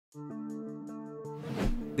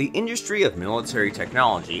The industry of military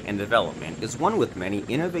technology and development is one with many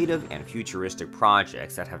innovative and futuristic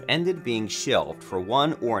projects that have ended being shelved for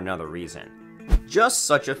one or another reason. Just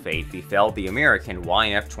such a fate befell the American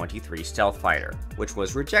YF-23 stealth fighter, which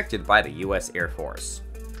was rejected by the US Air Force.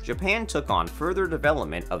 Japan took on further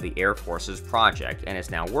development of the Air Force's project and is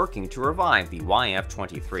now working to revive the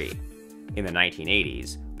YF-23. In the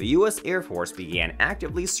 1980s, the US Air Force began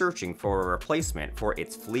actively searching for a replacement for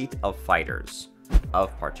its fleet of fighters.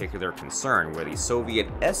 Of particular concern were the Soviet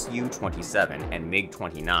Su-27 and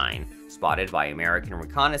MiG-29, spotted by American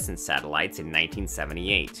reconnaissance satellites in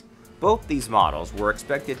 1978. Both these models were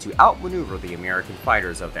expected to outmaneuver the American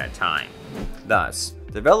fighters of that time. Thus,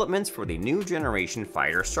 developments for the new generation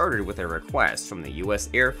fighter started with a request from the US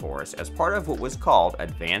Air Force as part of what was called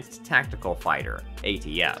Advanced Tactical Fighter,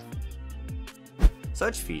 ATF.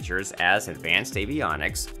 Such features as advanced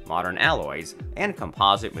avionics, modern alloys, and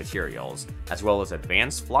composite materials, as well as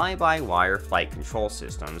advanced fly-by-wire flight control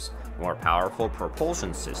systems, more powerful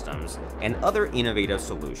propulsion systems, and other innovative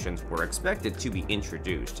solutions were expected to be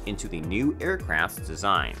introduced into the new aircraft's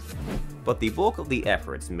design. But the bulk of the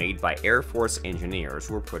efforts made by Air Force engineers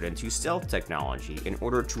were put into stealth technology in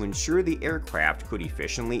order to ensure the aircraft could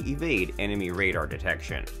efficiently evade enemy radar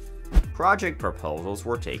detection. Project proposals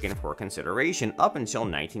were taken for consideration up until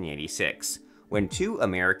 1986, when two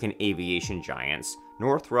American aviation giants,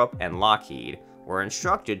 Northrop and Lockheed, were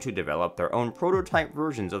instructed to develop their own prototype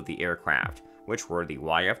versions of the aircraft, which were the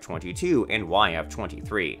YF-22 and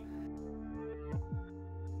YF-23.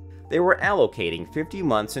 They were allocating 50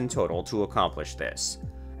 months in total to accomplish this.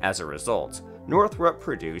 As a result, Northrop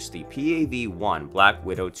produced the PAV-1 Black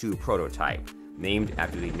Widow II prototype, named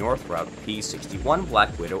after the Northrop P-61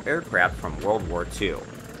 Black Widow aircraft from World War II.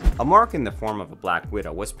 A mark in the form of a Black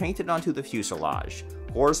Widow was painted onto the fuselage,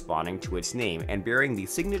 corresponding to its name and bearing the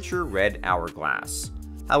signature red hourglass.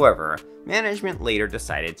 However, management later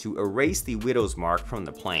decided to erase the Widow's mark from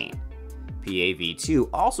the plane. PAV-2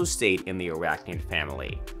 also stayed in the arachnid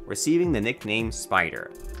family, receiving the nickname Spider.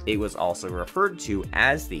 It was also referred to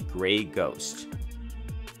as the Gray Ghost.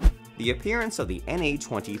 The appearance of the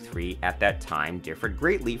NA-23 at that time differed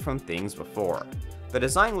greatly from things before. The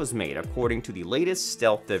design was made according to the latest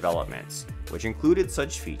stealth developments, which included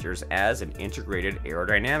such features as an integrated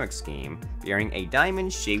aerodynamic scheme bearing a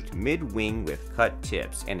diamond-shaped mid-wing with cut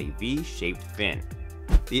tips and a V-shaped fin.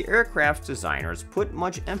 The aircraft's designers put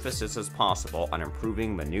much emphasis as possible on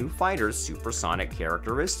improving the new fighter's supersonic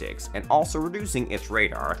characteristics and also reducing its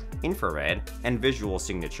radar, infrared, and visual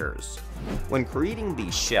signatures. When creating the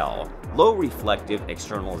shell, low reflective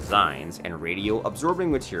external designs and radio-absorbing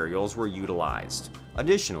materials were utilized.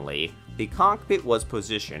 Additionally, the cockpit was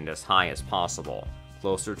positioned as high as possible,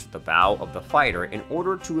 closer to the bow of the fighter in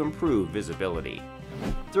order to improve visibility.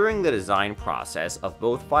 During the design process of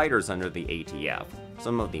both fighters under the ATF,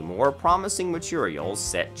 some of the more promising materials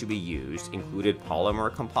set to be used included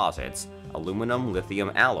polymer composites,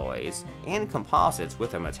 aluminum-lithium alloys, and composites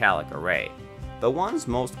with a metallic array. The ones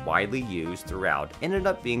most widely used throughout ended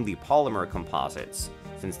up being the polymer composites,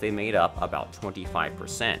 since they made up about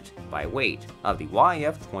 25% by weight of the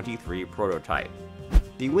YF-23 prototype.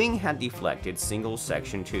 The wing had deflected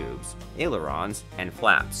single-section tubes, ailerons, and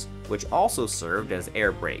flaps, which also served as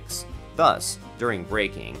air brakes. Thus, during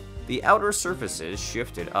braking, the outer surfaces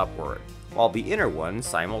shifted upward, while the inner ones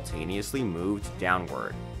simultaneously moved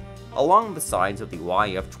downward. Along the sides of the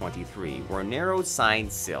YF-23 were narrow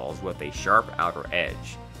side sills with a sharp outer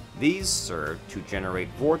edge. These served to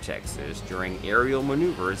generate vortexes during aerial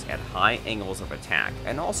maneuvers at high angles of attack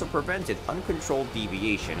and also prevented uncontrolled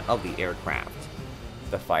deviation of the aircraft.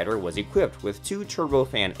 The fighter was equipped with two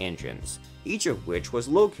turbofan engines, each of which was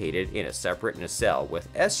located in a separate nacelle with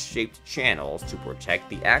S-shaped channels to protect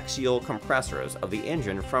the axial compressors of the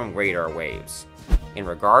engine from radar waves. In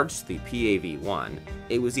regards to the PAV-1,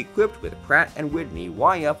 it was equipped with Pratt & Whitney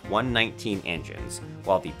YF-119 engines,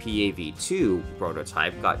 while the PAV-2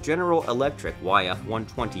 prototype got General Electric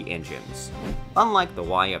YF-120 engines. Unlike the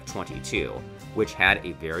YF-22, which had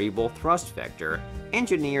a variable thrust vector,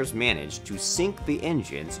 engineers managed to sink the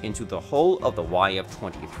engines into the hull of the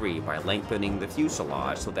YF-23 by lengthening the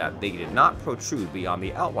fuselage so that they did not protrude beyond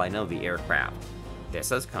the outline of the aircraft.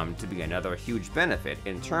 This has come to be another huge benefit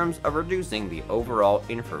in terms of reducing the overall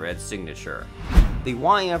infrared signature. The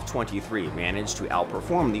YF-23 managed to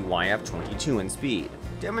outperform the YF-22 in speed,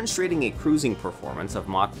 demonstrating a cruising performance of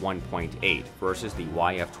Mach 1.8 versus the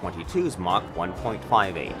YF-22's Mach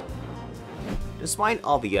 1.58. Despite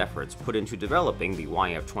all the efforts put into developing the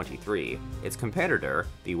YF-23, its competitor,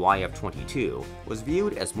 the YF-22, was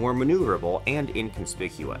viewed as more maneuverable and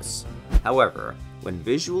inconspicuous. However, When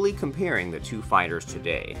visually comparing the two fighters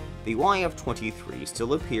today, the YF-23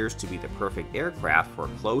 still appears to be the perfect aircraft for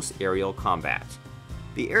close aerial combat.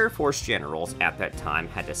 The Air Force generals at that time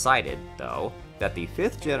had decided, though, that the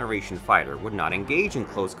 5th generation fighter would not engage in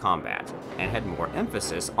close combat and had more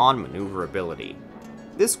emphasis on maneuverability.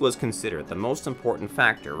 This was considered the most important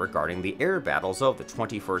factor regarding the air battles of the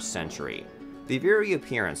 21st century. The very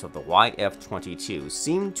appearance of the YF-22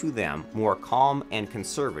 seemed to them more calm and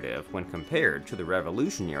conservative when compared to the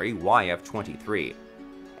revolutionary YF-23.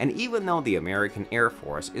 And even though the American Air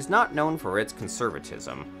Force is not known for its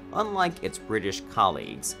conservatism, unlike its British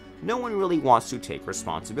colleagues, no one really wants to take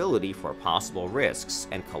responsibility for possible risks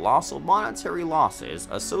and colossal monetary losses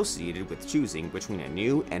associated with choosing between a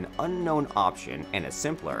new and unknown option and a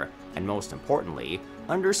simpler, and most importantly,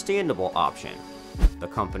 understandable option. The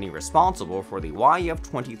company responsible for the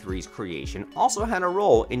YF-23's creation also had a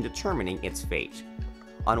role in determining its fate.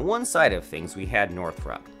 On one side of things we had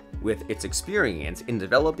Northrop, with its experience in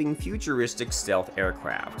developing futuristic stealth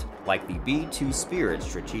aircraft, like the B-2 Spirit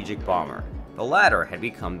strategic bomber. The latter had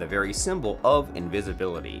become the very symbol of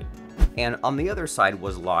invisibility. And on the other side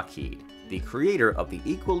was Lockheed, the creator of the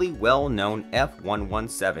equally well-known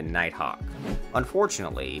F-117 Nighthawk.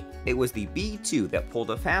 Unfortunately, it was the B-2 that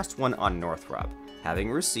pulled a fast one on Northrop,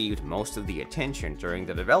 having received most of the attention during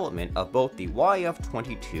the development of both the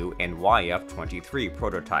YF-22 and YF-23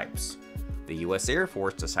 prototypes. The US Air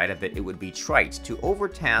Force decided that it would be trite to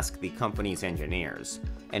overtask the company's engineers,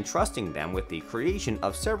 entrusting them with the creation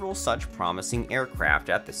of several such promising aircraft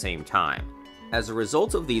at the same time. As a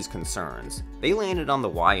result of these concerns, they landed on the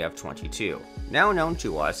YF-22, now known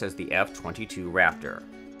to us as the F-22 Raptor.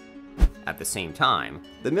 At the same time,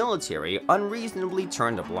 the military unreasonably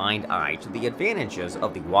turned a blind eye to the advantages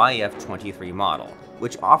of the YF-23 model,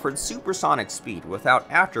 which offered supersonic speed without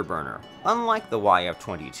afterburner, unlike the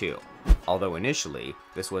YF-22. Although initially,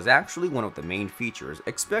 this was actually one of the main features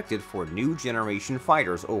expected for new generation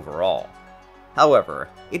fighters overall. However,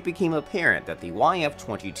 it became apparent that the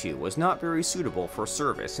YF-22 was not very suitable for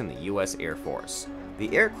service in the US Air Force.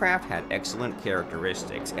 The aircraft had excellent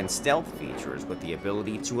characteristics and stealth features with the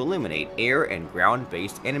ability to eliminate air and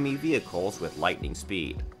ground-based enemy vehicles with lightning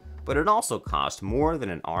speed. But it also cost more than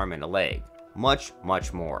an arm and a leg. Much,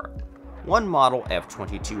 much more. One model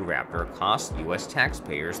F-22 Raptor cost US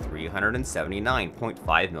taxpayers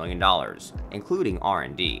 $379.5 million, including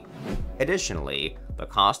R&D. Additionally, the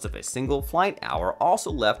cost of a single flight hour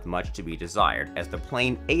also left much to be desired, as the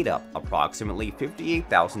plane ate up approximately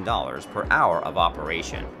 $58,000 per hour of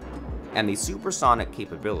operation. And the supersonic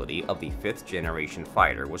capability of the 5th generation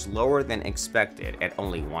fighter was lower than expected at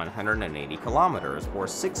only 180 kilometers or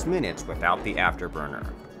 6 minutes without the afterburner.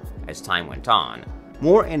 As time went on,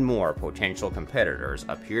 more and more potential competitors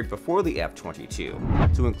appeared before the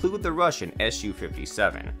F-22, to include the Russian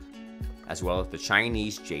Su-57, as well as the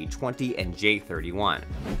Chinese J-20 and J-31.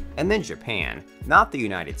 And then Japan, not the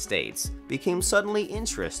United States, became suddenly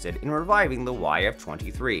interested in reviving the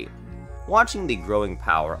YF-23. Watching the growing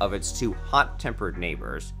power of its two hot-tempered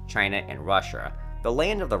neighbors, China and Russia, the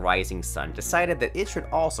land of the rising sun decided that it should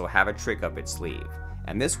also have a trick up its sleeve,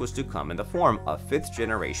 and this was to come in the form of 5th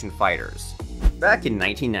generation fighters. Back in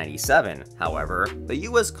 1997, however, the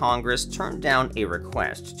US Congress turned down a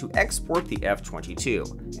request to export the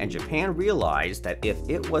F-22, and Japan realized that if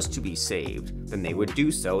it was to be saved, then they would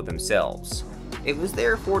do so themselves. It was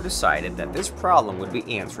therefore decided that this problem would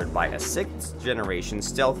be answered by a 6th generation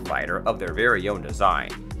stealth fighter of their very own design,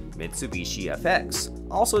 Mitsubishi FX,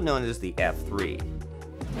 also known as the F-3,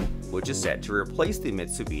 which is set to replace the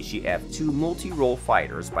Mitsubishi F-2 multi-role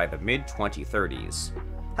fighters by the mid-2030s.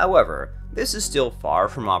 However, this is still far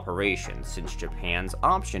from operation, since Japan's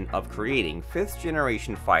option of creating 5th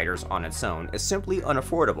generation fighters on its own is simply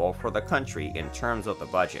unaffordable for the country in terms of the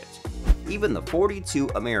budget. Even the 42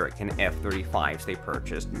 American F-35s they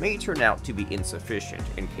purchased may turn out to be insufficient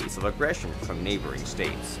in case of aggression from neighboring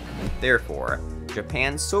states. Therefore,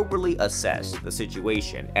 Japan soberly assessed the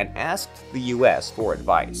situation and asked the US for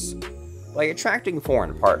advice. By attracting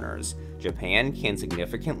foreign partners, Japan can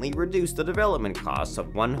significantly reduce the development costs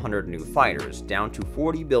of 100 new fighters down to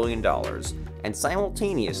 $40 billion and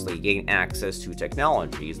simultaneously gain access to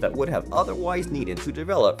technologies that would have otherwise needed to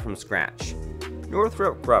develop from scratch.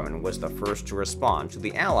 Northrop Grumman was the first to respond to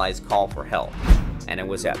the Allies' call for help, and it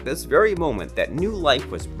was at this very moment that new life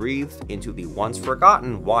was breathed into the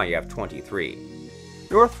once-forgotten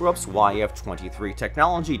YF-23. Northrop's YF-23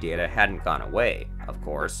 technology data hadn't gone away, of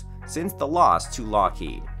course, since the loss to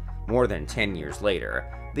Lockheed. More than 10 years later,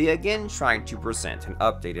 they again tried to present an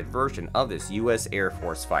updated version of this US Air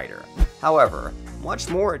Force fighter. However, much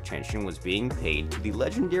more attention was being paid to the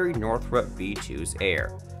legendary Northrop B-2's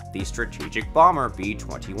heir, the strategic bomber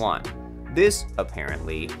B-21. This,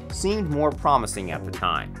 apparently, seemed more promising at the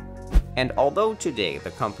time. And although today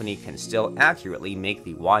the company can still accurately make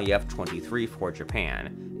the YF-23 for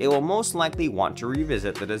Japan, it will most likely want to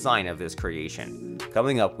revisit the design of this creation,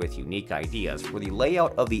 coming up with unique ideas for the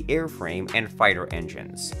layout of the airframe and fighter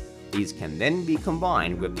engines. These can then be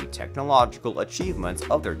combined with the technological achievements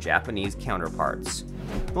of their Japanese counterparts.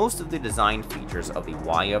 Most of the design features of the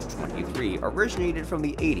YF-23 originated from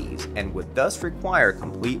the 80s and would thus require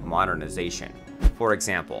complete modernization. For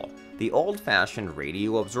example, the old-fashioned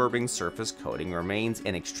radio-absorbing surface coating remains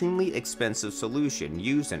an extremely expensive solution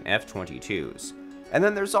used in F-22s. And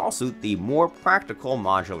then there's also the more practical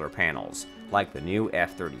modular panels, like the new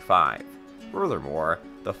F-35. Furthermore,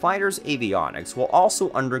 the fighter's avionics will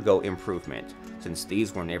also undergo improvement, since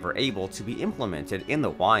these were never able to be implemented in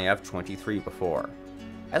the YF-23 before.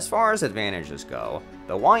 As far as advantages go,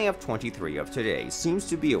 the YF-23 of today seems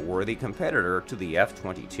to be a worthy competitor to the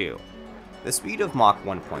F-22. The speed of Mach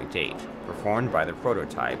 1.8, performed by the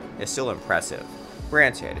prototype, is still impressive.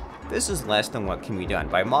 Granted, this is less than what can be done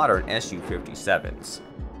by modern Su-57s.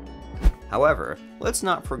 However, let's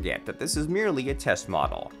not forget that this is merely a test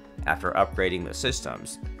model. After upgrading the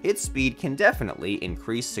systems, its speed can definitely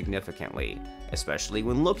increase significantly, especially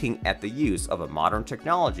when looking at the use of a modern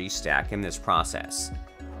technology stack in this process.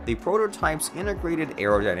 The prototype's integrated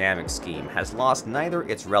aerodynamic scheme has lost neither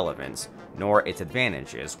its relevance nor its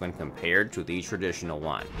advantages when compared to the traditional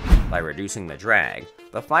one. By reducing the drag,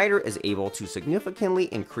 the fighter is able to significantly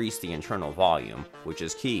increase the internal volume, which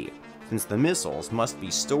is key, since the missiles must be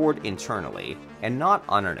stored internally and not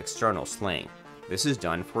on an external sling. This is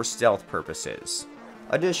done for stealth purposes.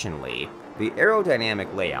 Additionally, the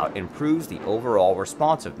aerodynamic layout improves the overall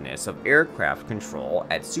responsiveness of aircraft control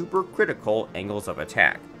at supercritical angles of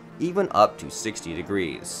attack, even up to 60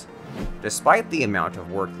 degrees. Despite the amount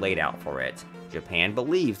of work laid out for it, Japan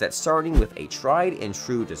believes that starting with a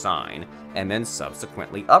tried-and-true design and then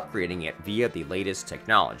subsequently upgrading it via the latest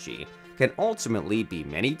technology can ultimately be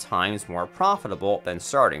many times more profitable than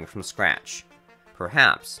starting from scratch.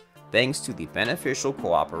 Perhaps, thanks to the beneficial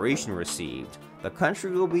cooperation received, the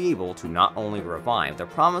country will be able to not only revive the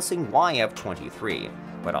promising YF-23,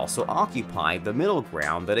 but also occupy the middle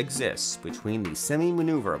ground that exists between the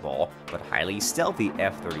semi-maneuverable but highly stealthy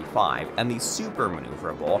F-35 and the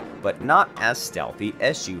super-maneuverable but not as stealthy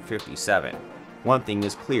Su-57. One thing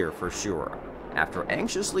is clear for sure. After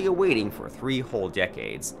anxiously awaiting for 3 whole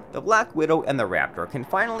decades, the Black Widow and the Raptor can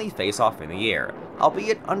finally face off in the air,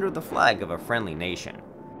 albeit under the flag of a friendly nation.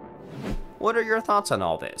 What are your thoughts on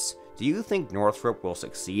all this? Do you think Northrop will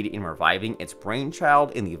succeed in reviving its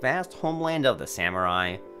brainchild in the vast homeland of the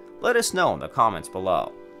samurai? Let us know in the comments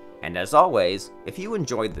below. And as always, if you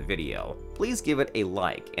enjoyed the video, please give it a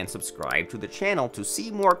like and subscribe to the channel to see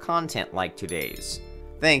more content like today's.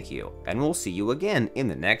 Thank you, and we'll see you again in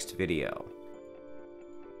the next video.